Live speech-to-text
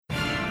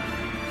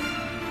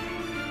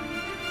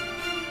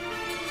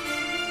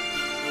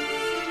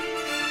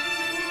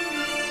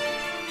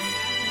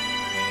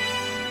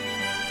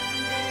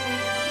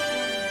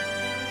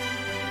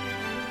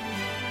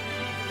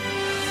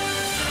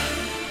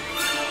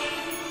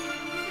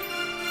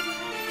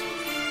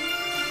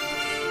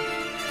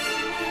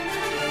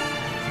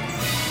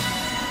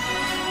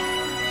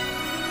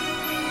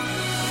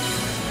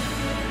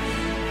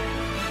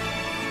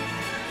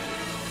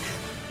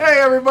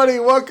everybody.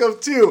 Welcome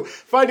to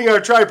Finding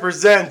Our Tribe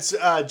presents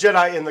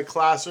Jedi in the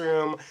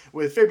Classroom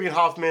with Fabian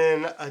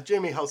Hoffman,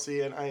 Jamie Helsey,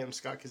 and I am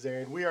Scott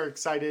Kazarian. We are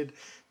excited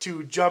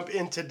to jump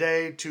in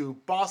today to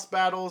boss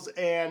battles,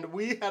 and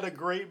we had a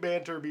great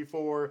banter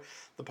before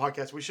the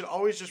podcast. We should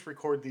always just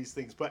record these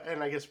things,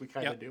 and I guess we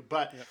kind of do.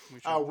 But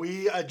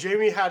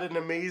Jamie had an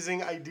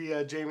amazing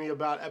idea, Jamie,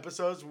 about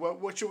episodes.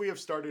 What should we have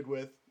started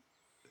with?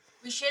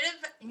 We should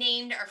have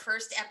named our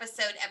first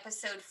episode,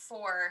 episode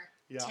 4,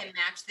 to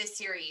match this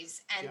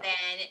series. And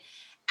then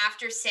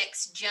after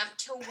 6, jump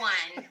to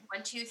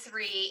 1, 2,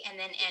 3, and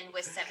then end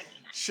with 79.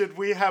 Should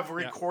we have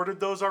recorded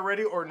those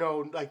already? Or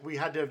no, like we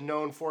had to have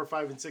known 4,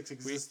 5, and 6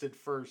 existed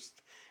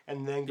first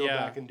and then go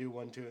back and do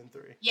 1, 2, and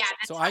 3. Yeah.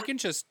 So I can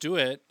just do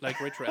it like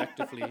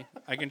retroactively.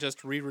 I can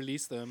just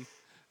re-release them.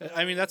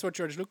 I mean, that's what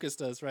George Lucas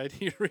does, right?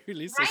 He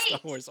re-releases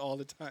Star Wars all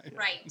the time.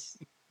 Right.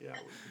 Yeah.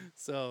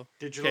 So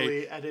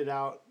digitally edit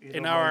out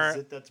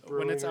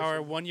when it's our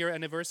 1-year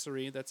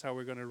anniversary, that's how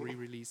we're gonna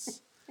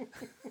re-release.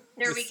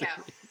 There we go.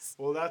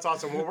 Well, that's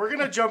awesome. Well, we're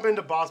gonna jump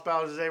into boss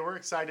battles today. We're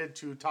excited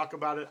to talk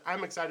about it.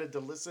 I'm excited to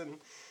listen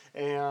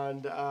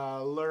and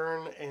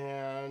learn,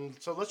 and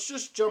so let's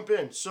just jump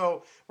in.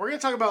 So we're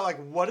gonna talk about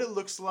like what it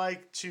looks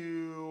like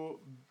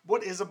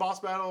what is a boss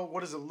battle,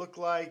 what does it look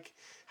like,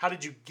 how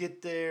did you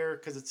get there?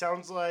 Because it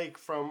sounds like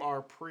from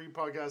our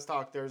pre-podcast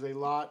talk, there's a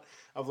lot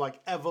of like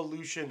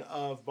evolution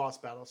of boss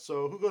battles.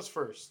 So who goes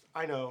first?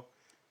 I know,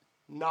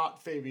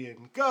 not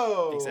Fabian.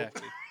 Go.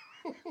 Exactly.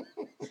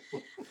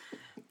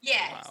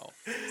 Yes. Wow.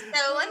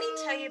 So let me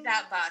tell you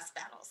about boss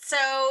battles. So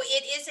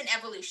it is an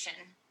evolution.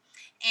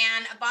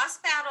 And a boss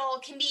battle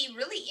can be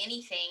really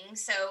anything.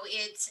 So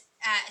it's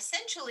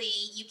essentially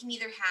you can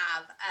either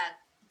have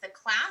the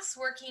class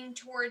working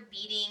toward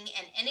beating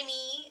an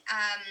enemy,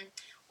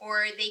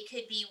 or they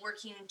could be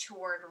working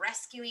toward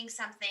rescuing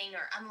something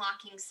or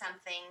unlocking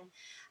something.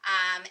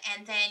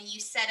 And then you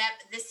set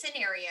up the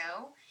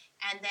scenario,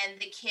 and then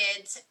the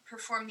kids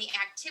perform the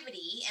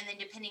activity. And then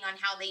depending on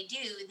how they do,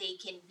 they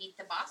can beat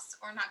the boss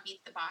or not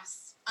beat the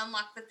boss,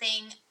 unlock the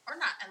thing or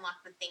not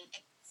unlock the thing,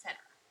 etc.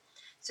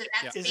 So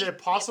that's Is it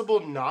possible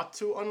not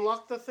to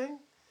unlock the thing?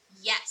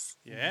 Yes.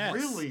 Yes.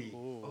 Really?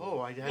 Ooh. Oh,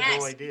 I had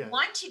no idea. You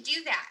want to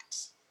do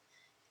that.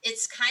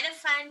 It's kind of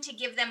fun to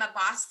give them a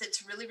boss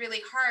that's really,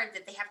 really hard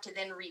that they have to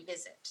then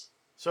revisit.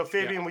 So,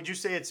 Fabian, would you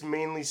say it's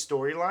mainly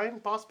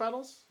storyline boss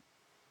battles?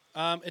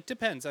 It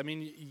depends. I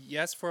mean,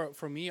 yes,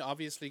 for me,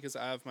 obviously, because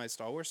I have my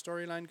Star Wars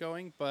storyline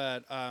going,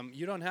 but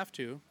you don't have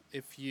to.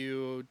 If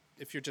you're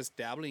just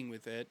dabbling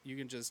with it, you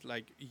can just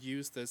like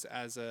use this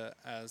as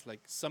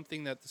like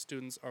something that the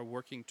students are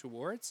working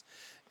towards.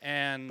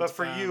 But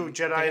for you,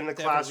 Jedi in the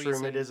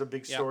Classroom, it is a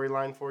big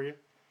storyline for you?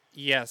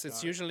 Yes,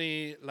 it's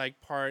usually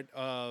like part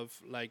of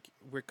like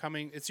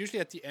it's usually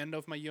at the end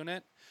of my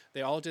unit.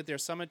 They all did their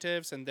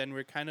summatives, and then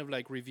we're kind of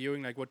like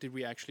reviewing like what did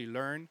we actually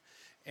learn.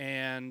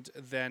 And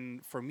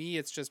then for me,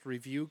 it's just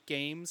review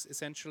games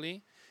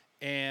essentially,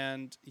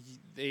 and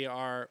they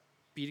are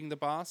beating the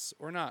boss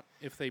or not.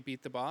 If they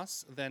beat the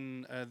boss,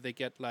 then they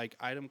get like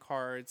item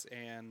cards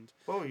and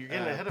whoa, you're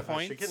getting ahead of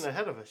us.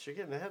 You're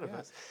getting ahead of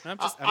us.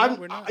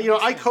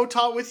 I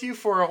co-taught with you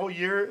for a whole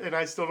year, and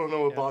I still don't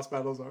know what boss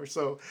battles are.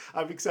 So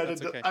I'm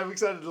excited. I'm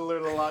excited to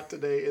learn a lot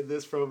today in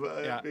this from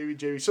maybe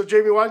Jamie. So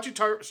Jamie, why don't you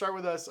start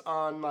with us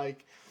on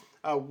like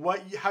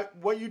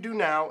what you do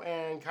now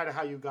and kind of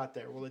how you got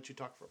there. We'll let you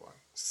talk for a while.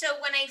 So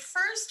when I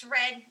first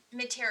read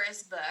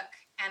Matera's book,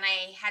 and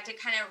I had to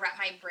kind of wrap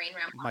my brain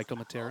around Michael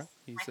Matera.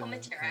 He's a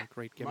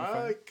great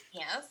gamifier.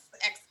 Yes,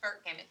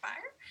 expert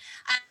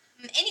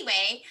gamifier.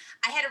 Anyway,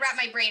 I had to wrap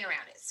my brain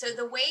around it. So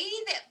the way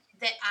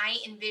that I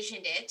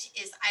envisioned it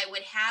is I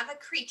would have a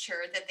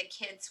creature that the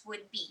kids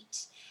would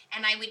beat,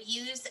 and I would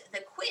use the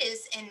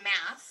quiz in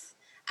math,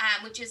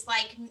 which is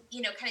like,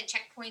 kind of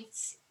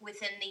checkpoints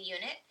within the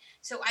unit.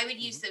 So I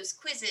would use those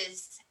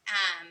quizzes,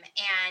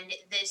 and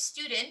the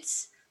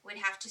students would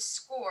have to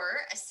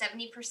score a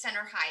 70%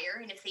 or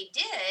higher. And if they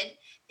did,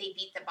 they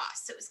beat the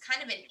boss. So it was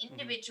kind of an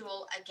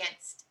individual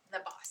against the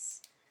boss.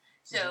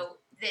 So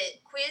the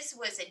quiz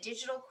was a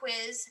digital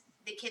quiz.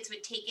 The kids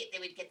would take it. They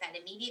would get that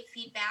immediate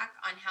feedback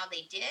on how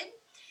they did.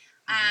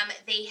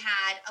 They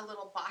had a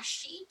little boss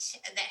sheet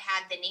that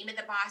had the name of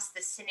the boss,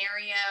 the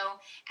scenario,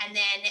 and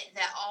then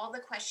all the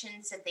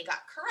questions that they got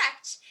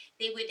correct,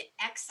 they would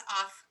X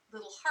off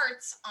little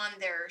hearts on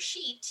their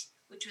sheet,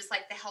 which was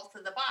like the health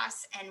of the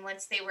boss. And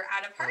once they were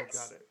out of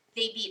hearts,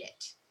 they beat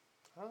it.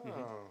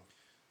 Oh.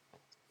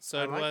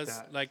 So it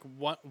was like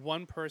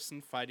one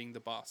person fighting the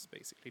boss,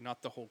 basically,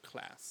 not the whole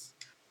class,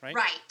 right?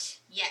 Right.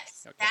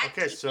 Yes.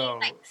 Okay. So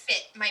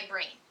fit my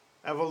brain.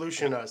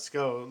 Evolution us.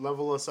 Go.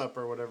 Level us up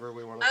or whatever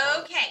we want to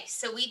call it. Okay.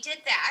 So we did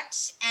that.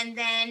 And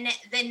then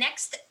the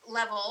next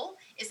level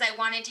is I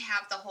wanted to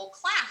have the whole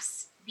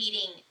class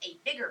beating a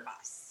bigger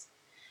boss.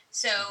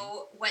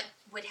 So what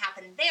would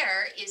happen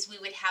there is we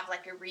would have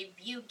like a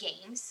review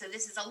game. So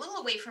this is a little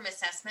away from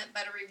assessment,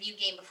 but a review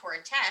game before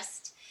a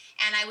test.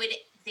 And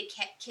the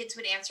kids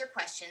would answer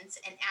questions.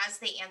 And as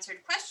they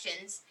answered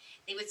questions,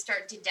 they would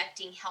start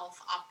deducting health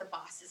off the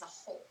boss as a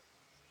whole.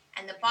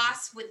 and the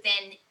boss would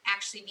then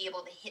actually be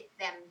able to hit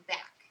them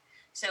back.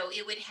 So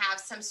it would have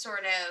some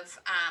sort of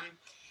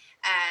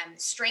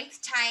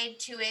strength tied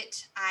to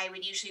it. I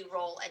would usually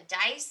roll a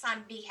dice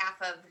on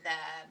behalf of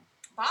the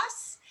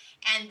boss,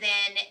 and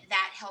then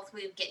that health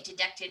would get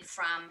deducted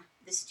from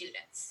the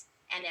students.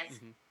 And if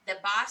the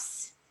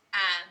boss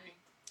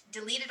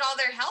deleted all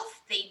their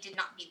health, they did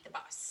not beat the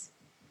boss.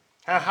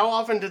 How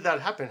often did that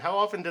happen? How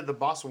often did the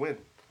boss win?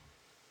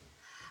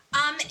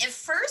 At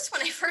first,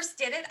 when I first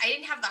did it, I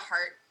didn't have the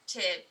heart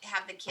to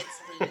have the kids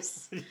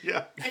lose.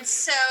 Yeah. And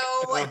so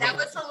that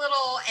was a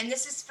little, and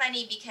this is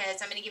funny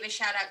because I'm going to give a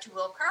shout out to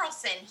Will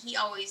Carlson. He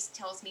always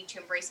tells me to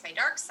embrace my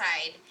dark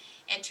side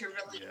and to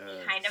really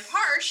be kind of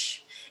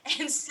harsh.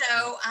 And so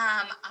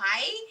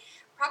I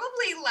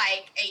probably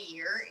like a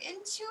year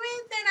into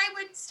it, then I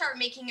would start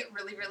making it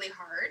really, really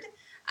hard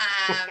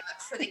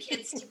for the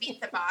kids to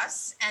beat the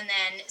boss. And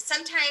then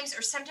sometimes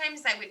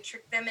I would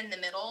trick them in the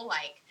middle,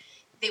 like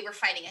they were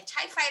fighting a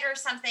TIE fighter or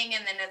something,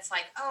 and then it's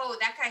like, oh,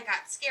 that guy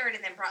got scared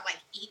and then brought like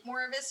 8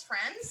 more of his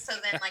friends. So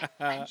then like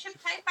friendship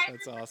TIE fighters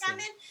would come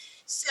in.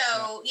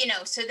 So,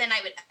 so then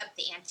I would up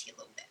the ante a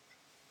little bit.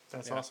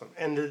 That's awesome.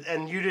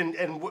 And you didn't,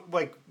 and what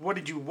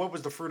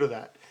was the fruit of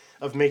that,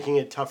 of making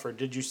it tougher?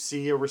 Did you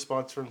see a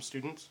response from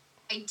students?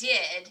 I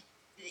did.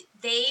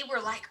 They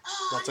were like,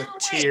 oh, lots no of way.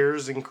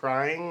 Tears and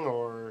crying,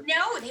 or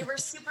no, they were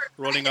super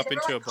rolling up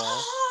into like, a ball.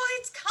 Oh,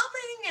 it's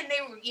coming, and they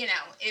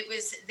were,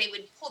 they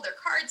would pull their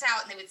cards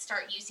out and they would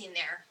start using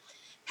their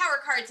power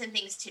cards and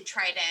things to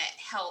try to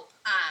help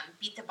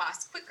beat the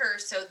boss quicker,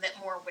 so that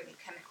more wouldn't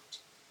come out.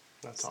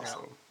 That's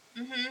awesome.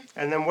 Mm-hmm.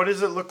 And then, what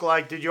does it look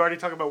like? Did you already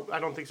talk about? I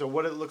don't think so.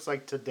 What it looks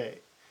like today?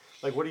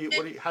 Like,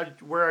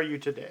 where are you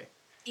today?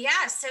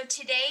 Yeah, so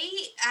today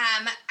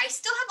I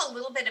still have a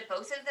little bit of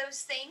both of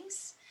those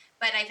things,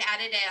 but I've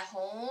added a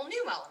whole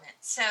new element.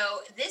 So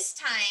this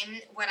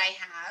time what I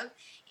have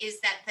is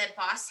that the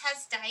boss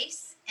has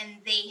dice and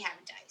they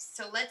have dice.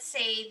 So let's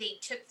say they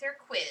took their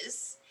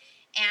quiz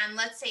and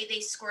let's say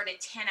they scored a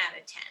 10 out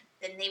of 10.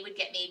 Then they would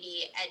get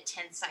maybe a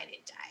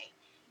 10-sided die.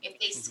 If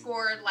they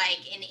scored like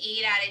an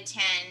 8 out of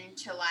 10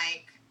 to 9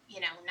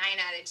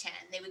 out of 10,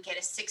 they would get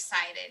a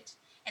 6-sided.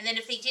 And then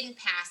if they didn't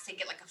pass, they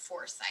get like a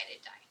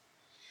 4-sided die.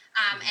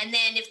 And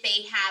then if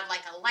they had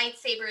like a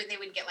lightsaber, they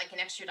would get like an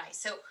extra dice.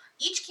 So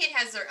each kid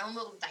has their own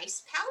little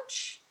dice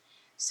pouch.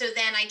 So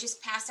then I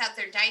just pass out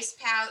their dice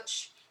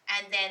pouch,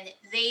 and then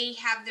they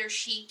have their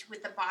sheet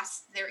with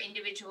their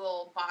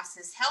individual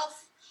boss's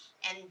health,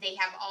 and they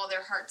have all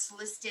their hearts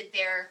listed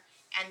there,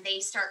 and they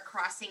start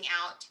crossing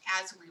out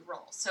as we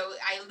roll. So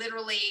I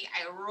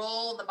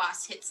roll, the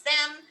boss hits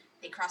them,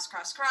 they cross,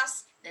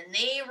 then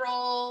they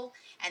roll,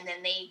 and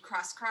then they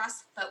cross.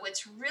 But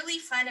what's really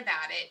fun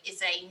about it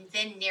is I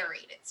then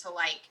narrate it. So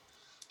like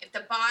if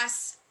the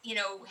boss,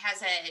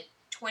 has a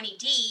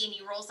 20D and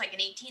he rolls like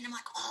an 18, I'm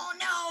like, oh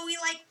no, he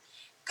like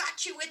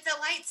got you with the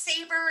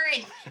lightsaber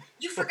and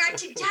you forgot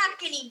to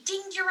duck and he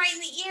dinged you right in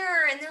the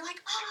ear, and they're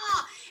like,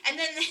 ah, and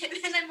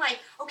then I'm like,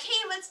 okay,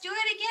 let's do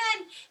it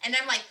again. And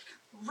I'm like,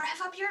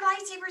 rev up your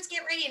lightsabers,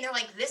 get ready. And they're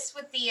like this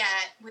with the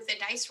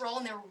dice roll,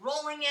 and they're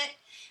rolling it.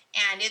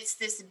 And it's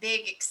this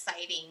big,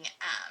 exciting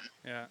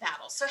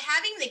battle. So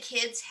having the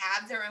kids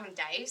have their own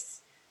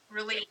dice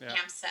really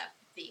amps up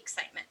the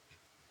excitement.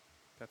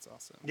 That's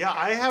awesome. Yeah,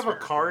 I have a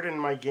card in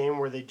my game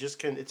where they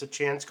just it's a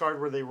chance card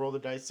where they roll the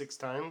dice 6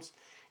 times.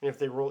 And if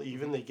they roll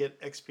even, they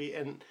get XP.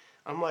 And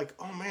I'm like,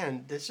 oh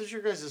man, this is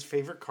your guys'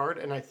 favorite card.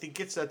 And I think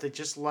it's that they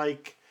just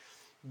like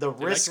the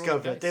risk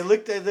of it. They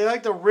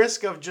like the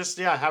risk of just,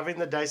 having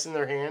the dice in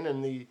their hand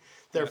and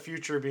their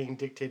future being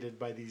dictated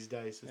by these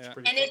dice. It's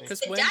pretty funny.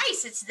 It's the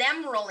dice. It's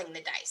them rolling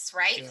the dice,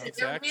 right? Yeah. So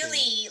they're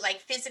really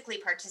like physically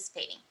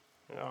participating.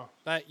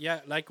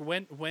 Yeah. Like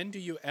when do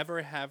you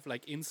ever have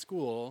like in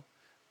school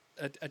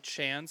a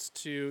chance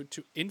to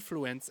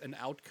influence an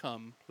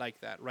outcome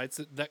like that, right?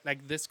 So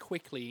like this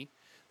quickly,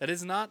 that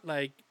is not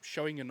like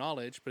showing your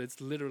knowledge, but it's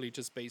literally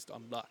just based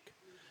on luck.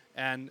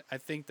 And I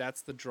think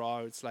that's the draw.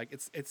 It's like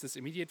it's this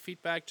immediate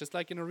feedback, just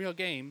like in a real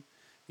game.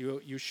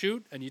 You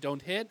shoot and you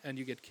don't hit and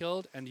you get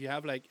killed, and you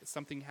have like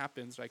something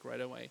happens like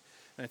right away.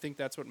 And I think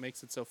that's what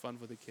makes it so fun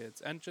for the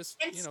kids. And just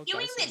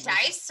skewing the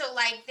dice, so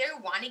like they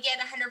want to get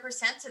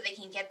 100% so they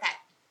can get that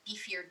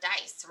beefier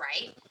dice,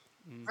 right?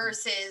 Mm-hmm.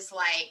 Versus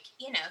like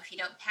if you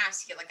don't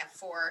pass, you get like a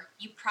 4.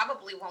 You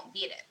probably won't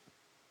beat it.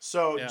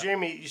 So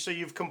Jamie,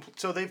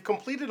 so they've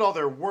completed all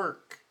their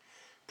work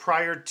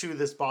prior to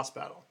this boss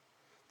battle.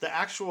 The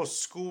actual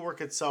schoolwork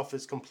itself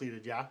is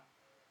completed, yeah?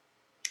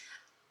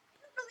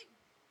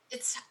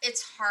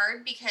 It's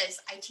hard because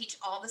I teach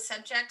all the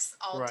subjects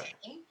all right.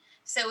 day.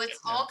 So it's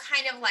all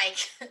kind of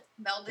like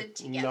melded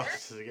together.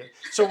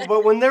 So,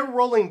 but when they're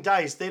rolling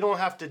dice, they don't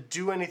have to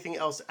do anything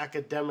else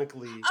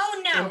academically.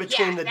 Oh, no. In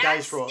between the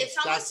dice rolls. It's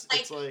almost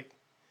just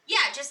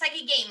like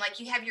a game. Like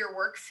you have your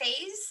work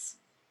phase,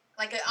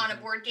 like on a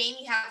board game,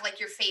 you have like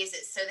your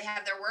phases. So they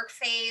have their work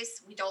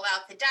phase. We dole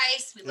out the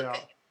dice. We look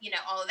Yeah. at,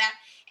 all of that.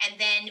 And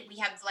then we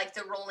have like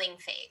the rolling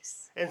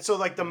phase. And so,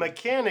 like, the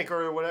mechanic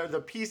or whatever,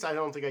 the piece, I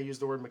don't think I used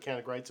the word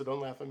mechanic, right? So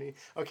don't laugh at me.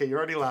 Okay, you're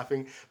already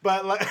laughing.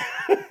 But, like,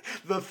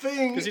 the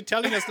thing... Because you're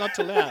telling us not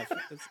to laugh.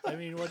 I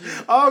mean, what do you...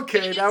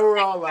 Okay, now we're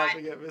all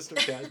laughing at Mr.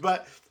 Cash.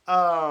 But,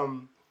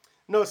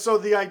 no, so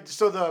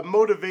the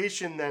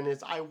motivation then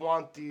is I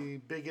want the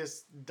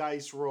biggest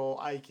dice roll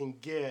I can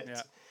get.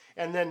 Yeah.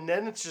 And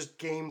then it's just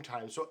game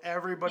time. So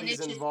everybody's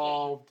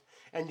involved.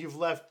 And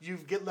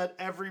let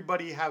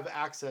everybody have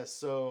access.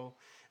 So...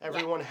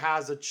 Everyone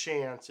has a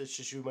chance. It's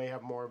just you may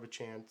have more of a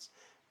chance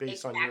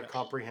based on your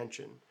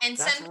comprehension. And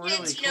That's some really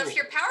kids, cool. if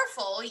you're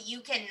powerful, you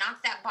can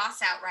knock that boss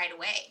out right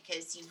away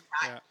because you've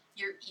got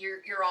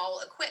you're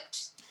all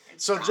equipped.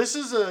 So this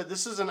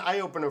is an eye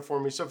opener for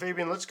me. So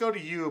Fabian, let's go to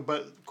you.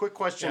 But quick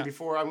question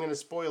before I'm going to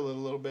spoil it a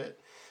little bit.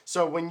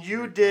 So when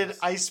you did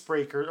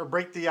Icebreaker or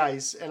Break the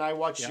Ice, and I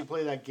watched you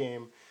play that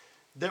game.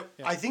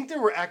 I think there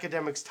were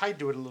academics tied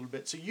to it a little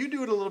bit. So you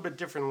do it a little bit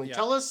differently. Yeah.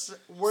 Tell us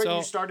where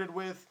you started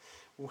with.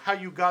 How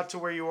you got to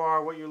where you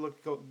are, what you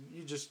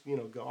just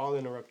go. I'll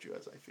interrupt you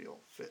as I feel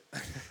fit.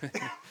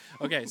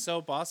 Okay,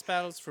 so boss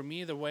battles for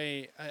me, the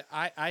way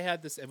I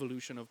had this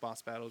evolution of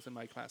boss battles in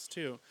my class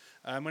too.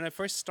 When I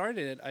first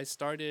started it, I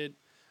started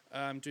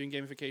doing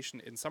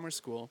gamification in summer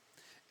school,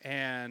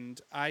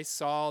 and I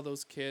saw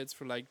those kids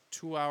for like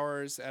 2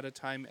 hours at a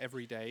time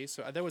every day.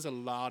 So there was a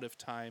lot of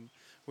time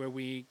where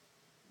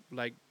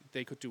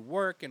they could do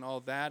work and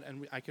all that,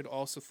 and I could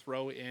also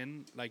throw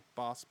in like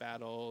boss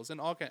battles and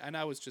all and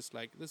I was just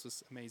like, this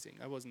was amazing.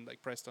 I wasn't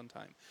like pressed on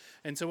time.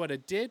 And so what I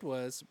did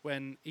was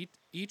when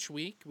each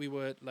week we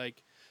would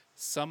like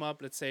sum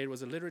up, let's say it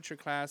was a literature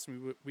class,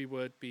 and we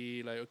would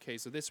be like, okay,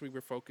 so this week we're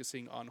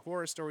focusing on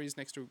horror stories,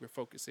 next week we're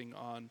focusing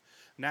on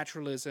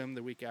naturalism,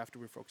 the week after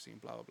we're focusing on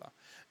blah blah blah.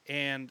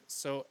 And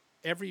so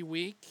every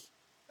week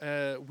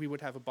we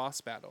would have a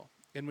boss battle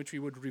in which we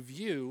would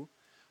review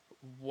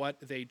what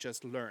they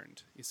just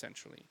learned,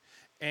 essentially.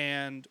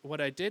 And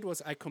what I did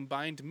was I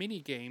combined mini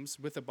games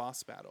with a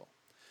boss battle.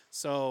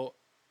 So,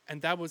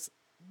 and that was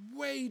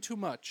way too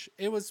much.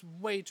 It was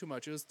way too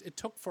much. It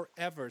took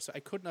forever, so I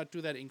could not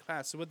do that in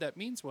class. So what that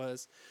means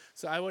was,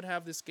 so I would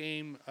have this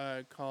game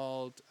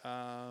called,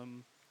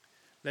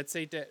 let's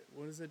say,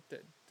 what is it?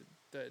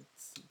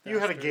 You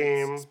had a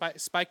game.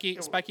 Spiky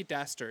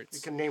Dastards.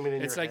 You can name it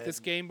in It's your like head. this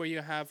game where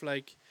you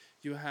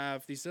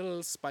have these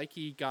little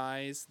spiky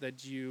guys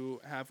that you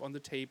have on the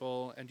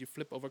table, and you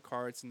flip over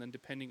cards, and then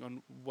depending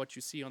on what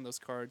you see on those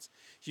cards,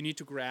 you need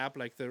to grab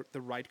like the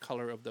right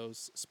color of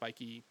those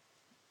spiky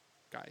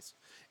guys.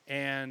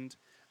 And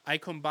I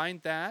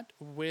combined that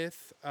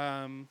with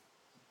a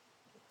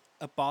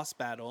boss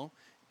battle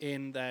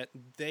in that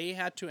they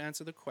had to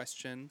answer the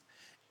question.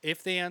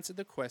 If they answered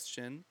the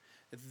question,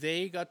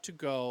 they got to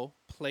go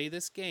play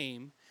this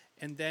game.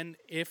 And then,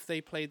 if they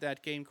played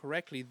that game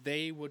correctly,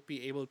 they would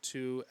be able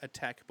to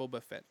attack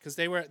Boba Fett, because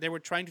they were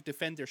trying to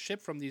defend their ship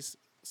from these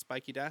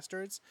spiky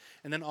dastards,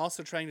 and then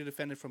also trying to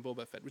defend it from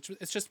Boba Fett, which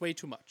it's just way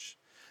too much.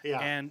 Yeah,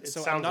 and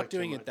so I'm not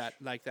doing it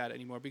like that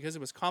anymore because it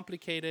was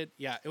complicated.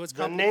 Yeah, it was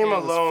complicated. The name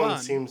alone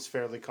seems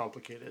fairly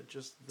complicated.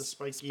 Just the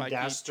spiky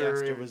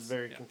dastards. It was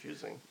very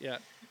confusing. Yeah.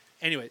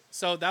 Anyway,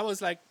 so that was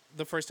like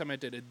the first time I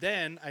did it.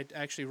 Then I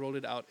actually rolled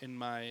it out in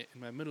my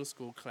middle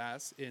school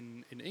class,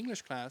 in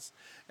English class,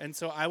 and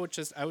so I would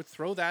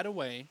throw that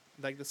away,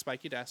 like the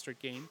Spiky Dastard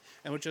game,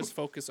 and would just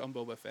focus on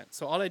Boba Fett.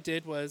 So all I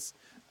did was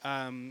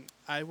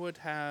I would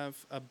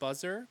have a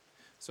buzzer.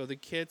 So the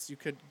kids, you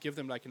could give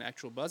them like an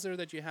actual buzzer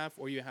that you have,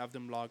 or you have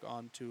them log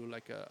on to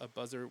like a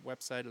buzzer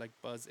website like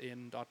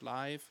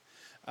buzzin.live.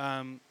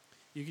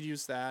 You could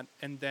use that,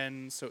 and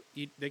then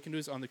they can do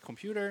this on the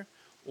computer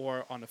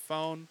or on a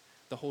phone.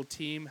 The whole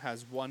team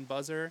has one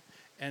buzzer,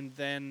 and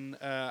then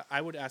I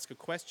would ask a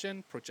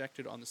question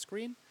projected on the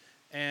screen,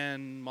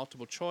 and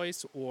multiple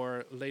choice,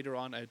 or later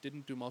on I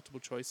didn't do multiple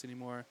choice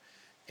anymore,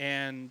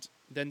 and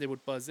then they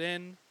would buzz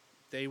in,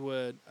 they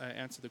would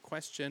answer the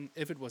question.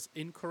 If it was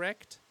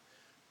incorrect,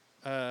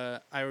 I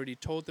already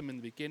told them in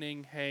the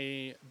beginning,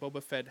 hey,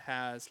 Boba Fett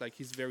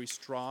he's very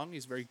strong,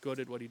 he's very good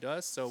at what he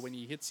does, so when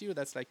he hits you,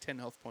 that's like 10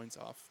 health points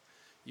off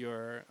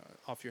your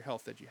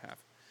health that you have.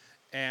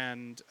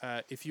 And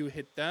if you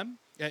hit them,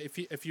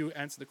 if you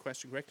answer the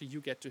question correctly,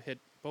 you get to hit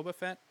Boba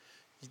Fett.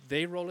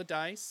 They roll a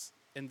dice,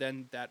 and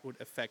then that would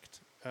affect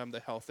the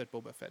health that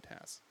Boba Fett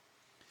has.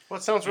 Well,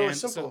 it sounds really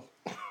simple.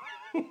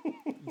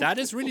 That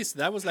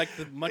was like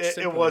the much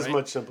simpler. It was right?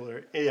 much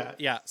simpler. Yeah.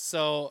 Yeah.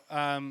 So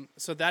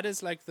that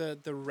is like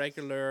the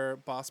regular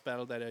boss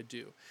battle that I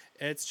do.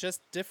 It's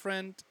just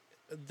different.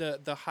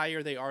 The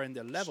higher they are in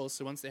their level.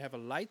 So once they have a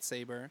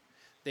lightsaber,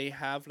 they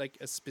have like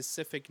a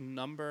specific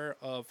number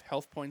of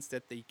health points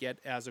that they get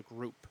as a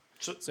group.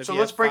 So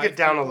let's break it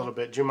down a little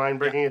bit. Do you mind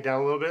breaking it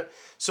down a little bit?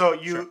 So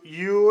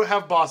you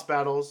have boss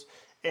battles,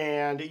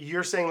 and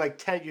you're saying like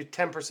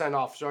 10%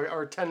 off,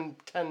 or 10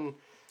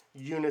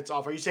 units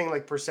off. Are you saying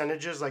like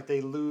percentages, like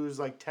they lose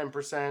like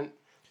 10%?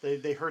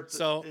 They hurt.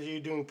 So are you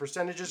doing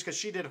percentages? Because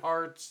she did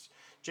hearts.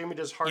 Jamie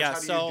does hearts. Yeah, How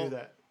do you do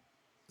that?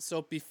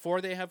 So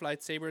before they have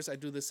lightsabers, I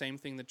do the same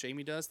thing that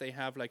Jamie does. They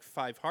have like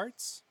 5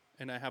 hearts,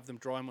 and I have them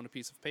draw them on a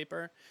piece of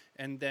paper.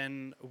 And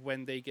then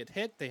when they get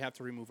hit, they have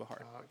to remove a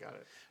heart. Oh, got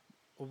it.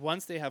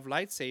 Once they have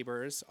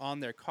lightsabers on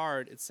their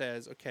card, it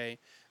says, okay,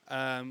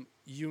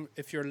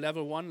 if you're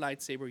level 1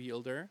 lightsaber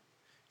wielder,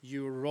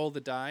 you roll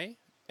the die,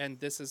 and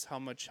this is how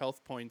much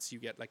health points you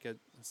get.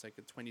 It's like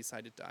a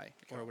 20-sided die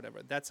or whatever.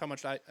 That's how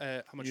much life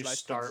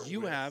points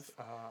you have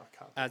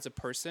as a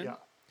person. Yeah.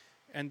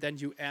 And then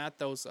you add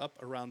those up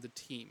around the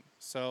team.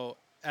 So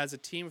as a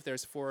team, if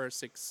there's 4,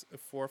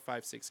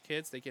 5, 6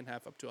 kids, they can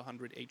have up to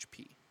 100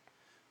 HP.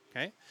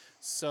 Okay?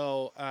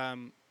 So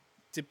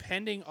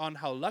depending on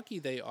how lucky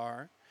they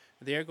are,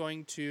 they're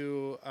going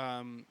to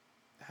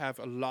have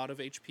a lot of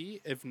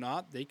HP. If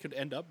not, they could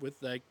end up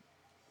with like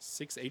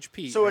 6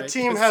 HP. So right? a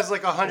team has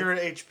like 100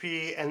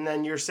 HP, and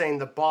then you're saying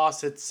the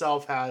boss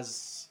itself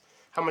has...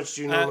 How much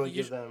do you normally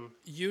give them?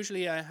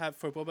 Usually I have,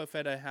 for Boba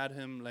Fett, I had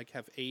him like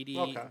have 80.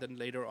 Okay. Then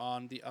later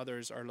on, the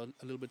others are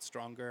a little bit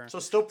stronger. So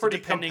still pretty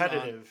depending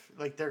competitive.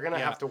 Like they're going to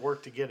have to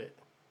work to get it.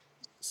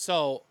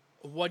 So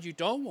what you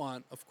don't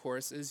want, of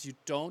course, is you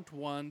don't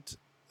want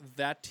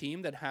that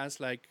team that has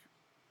like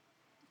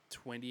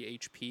 20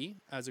 HP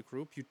as a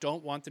group. You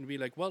don't want them to be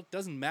like, well, it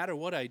doesn't matter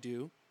what I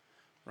do,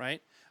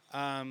 right?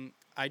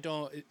 I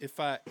don't. If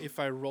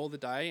I roll the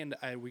die and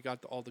we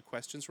got all the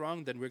questions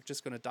wrong, then we're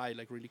just gonna die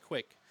like really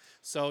quick.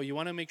 So you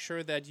want to make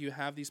sure that you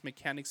have these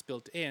mechanics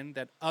built in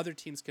that other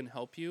teams can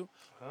help you,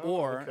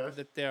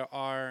 that there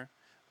are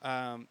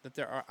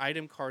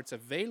item cards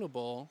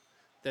available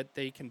that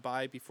they can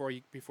buy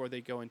before they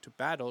go into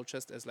battle,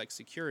 just as like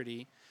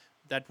security,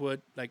 that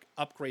would like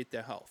upgrade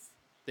their health.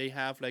 They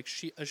have like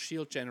a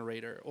shield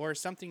generator or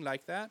something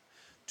like that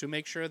to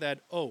make sure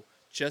that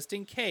just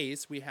in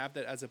case we have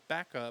that as a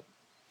backup,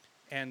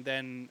 and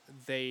then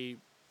they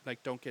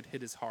like don't get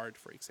hit as hard,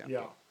 for example.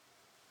 Yeah.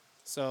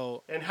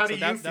 So. And how do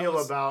you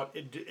feel about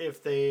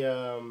if they?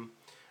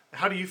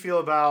 How do you feel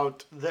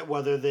about that?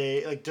 Whether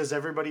they like, does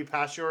everybody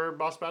pass your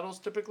boss battles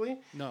typically?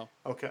 No.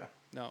 Okay.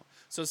 No.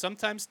 So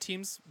sometimes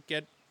teams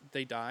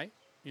they die,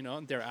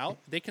 and they're out.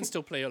 They can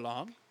still play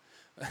along,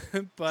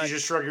 but you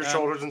just shrug your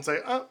shoulders and say,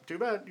 "Oh, too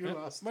bad, you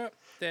lost." Well,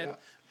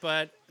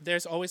 But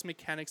there's always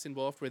mechanics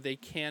involved where they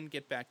can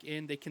get back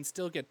in. They can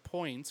still get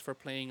points for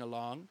playing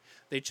along.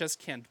 They just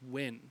can't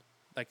win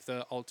like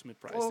the ultimate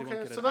prize. Oh,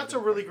 okay, so that's a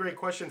really great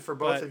question for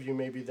both of you,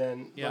 maybe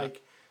then. Yeah.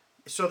 Like,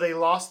 so they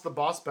lost the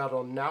boss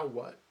battle. Now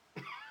what?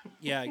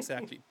 Yeah,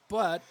 exactly.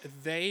 But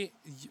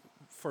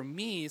for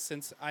me,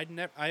 since I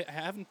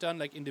haven't done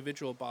like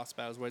individual boss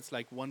battles where it's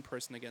like one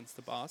person against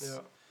the boss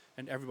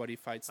and everybody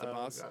fights the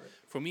boss. Got it.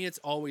 For me, it's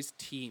always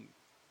team.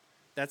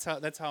 That's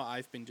how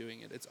I've been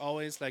doing it. It's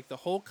always like the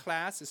whole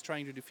class is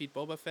trying to defeat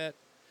Boba Fett,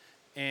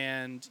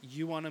 and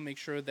you want to make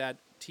sure that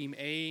Team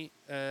A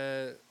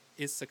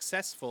is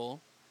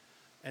successful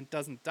and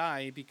doesn't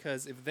die,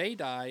 because if they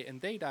die and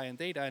they die and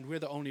they die and we're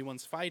the only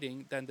ones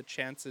fighting, then the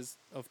chances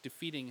of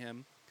defeating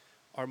him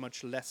are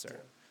much lesser.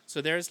 Yeah.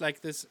 So there's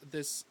like this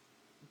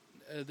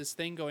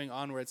thing going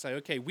on where it's like,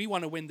 okay, we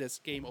want to win this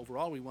game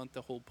overall. We want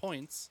the whole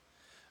points.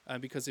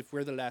 Because if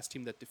we're the last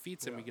team that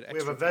defeats him, we get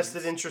extra We have a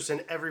vested points. interest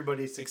in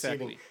everybody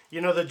succeeding.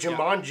 Exactly. The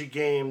Jumanji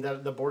game,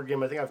 the board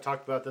game, I think I've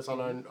talked about this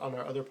on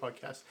our other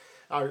podcast.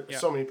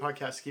 So many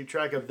podcasts to keep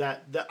track of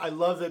that. I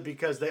love it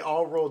because they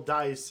all roll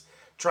dice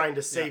trying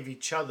to save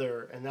each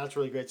other, and that's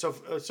really great. So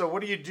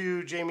what do you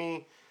do,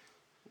 Jamie?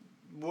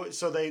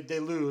 So they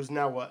lose,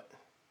 now what?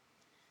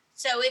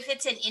 So if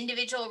it's an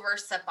individual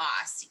versus a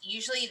boss,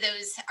 usually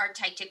those are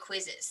tied to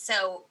quizzes.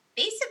 So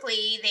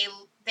basically, they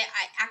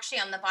actually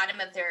on the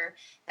bottom of their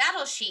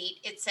battle sheet,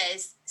 it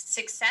says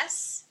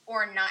success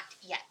or not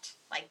yet.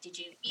 Like, did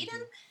you beat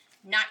him?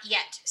 Not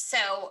yet.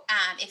 So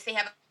if they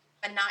have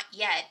a not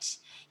yet,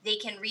 they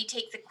can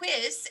retake the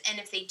quiz, and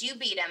if they do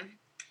beat him,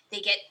 they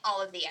get all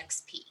of the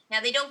XP. Now,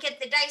 they don't get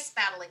the dice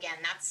battle again.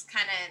 That's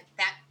kind of,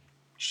 that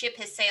ship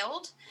has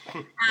sailed.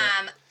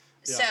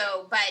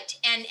 So, but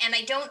and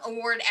I don't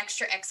award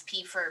extra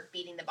XP for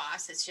beating the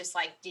boss. It's just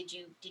like, did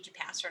you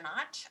pass or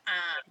not?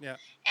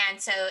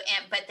 And so,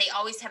 but they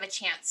always have a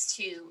chance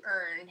to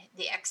earn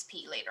the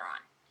XP later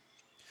on.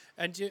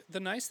 And the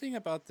nice thing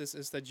about this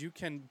is that you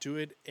can do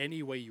it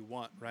any way you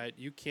want, right?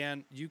 You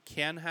can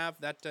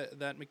have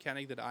that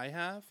mechanic that I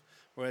have,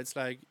 where it's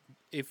like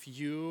if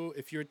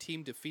your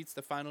team defeats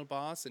the final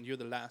boss and you're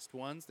the last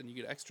ones, then you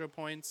get extra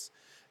points.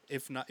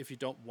 If you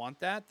don't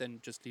want that, then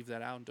just leave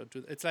that out and don't do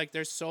it. It's like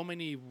there's so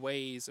many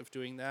ways of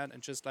doing that,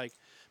 and just like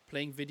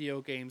playing video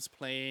games,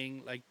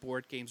 playing like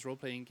board games,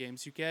 role-playing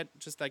games, you get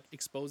just like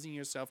exposing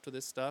yourself to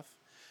this stuff.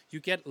 You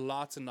get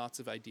lots and lots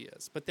of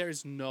ideas, but there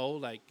is no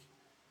like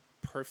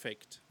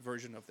perfect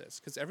version of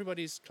this because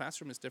everybody's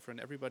classroom is different.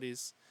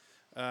 Everybody's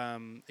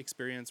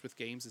experience with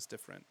games is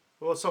different.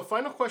 Well, so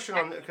final question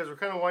on because we're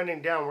kind of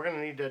winding down. We're going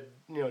to need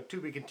to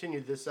to be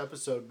continued this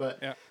episode. But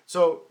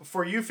so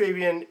for you,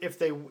 Fabian, if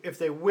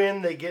they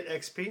win, they get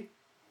XP.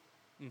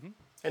 Mm-hmm.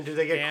 And do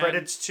they get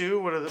credits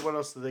too? What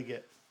else do they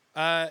get?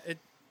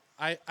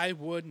 I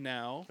would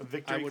now a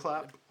victory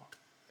clap.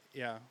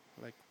 yeah,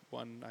 like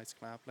one nice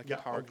clap, like Yeah,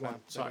 a power one, clap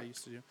that I sorry.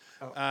 used to do.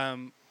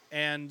 Oh.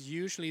 And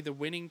usually the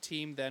winning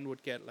team then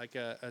would get like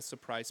a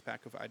surprise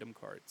pack of item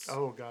cards.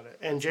 Oh, got it.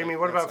 And That's Jamie, like-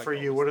 what that's about like for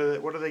you? always-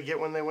 What do they get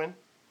when they win?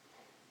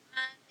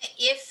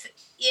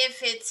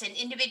 If it's an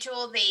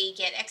individual, they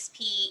get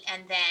XP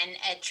and then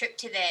a trip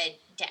to the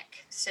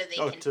deck, so they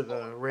can To pull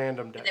the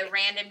random deck. the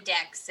random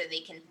deck, so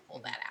they can pull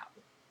that out.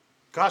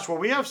 Gosh, well,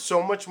 we have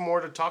so much more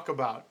to talk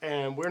about,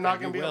 and we're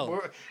not And going to we be.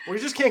 will. We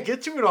just can't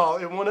get to it all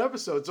in one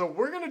episode. So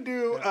we're going to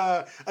do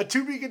a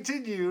to be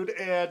continued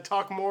and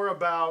talk more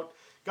about.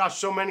 Gosh,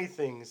 so many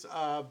things.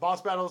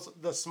 Boss battles,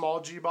 the small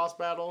G boss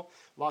battle,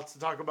 lots to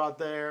talk about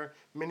there.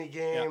 Mini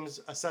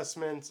games,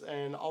 assessments,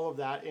 and all of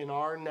that in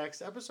our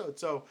next episode.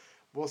 So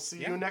we'll see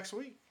you next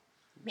week.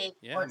 May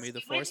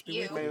the force be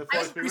with you. May the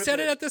force be We with said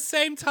you. it at the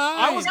same time.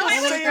 I was No, going I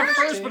to was say it first.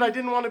 first, but I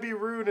didn't want to be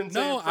rude and say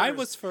No, it first. I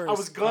was first. I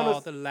was gonna. Oh,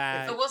 the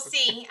lag. So we'll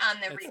see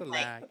on the It's the replay.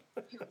 lag.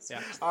 Who was Yeah.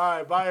 first. All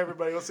right, bye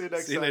everybody. We'll see you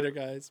next See you time. later,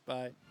 guys.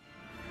 Bye.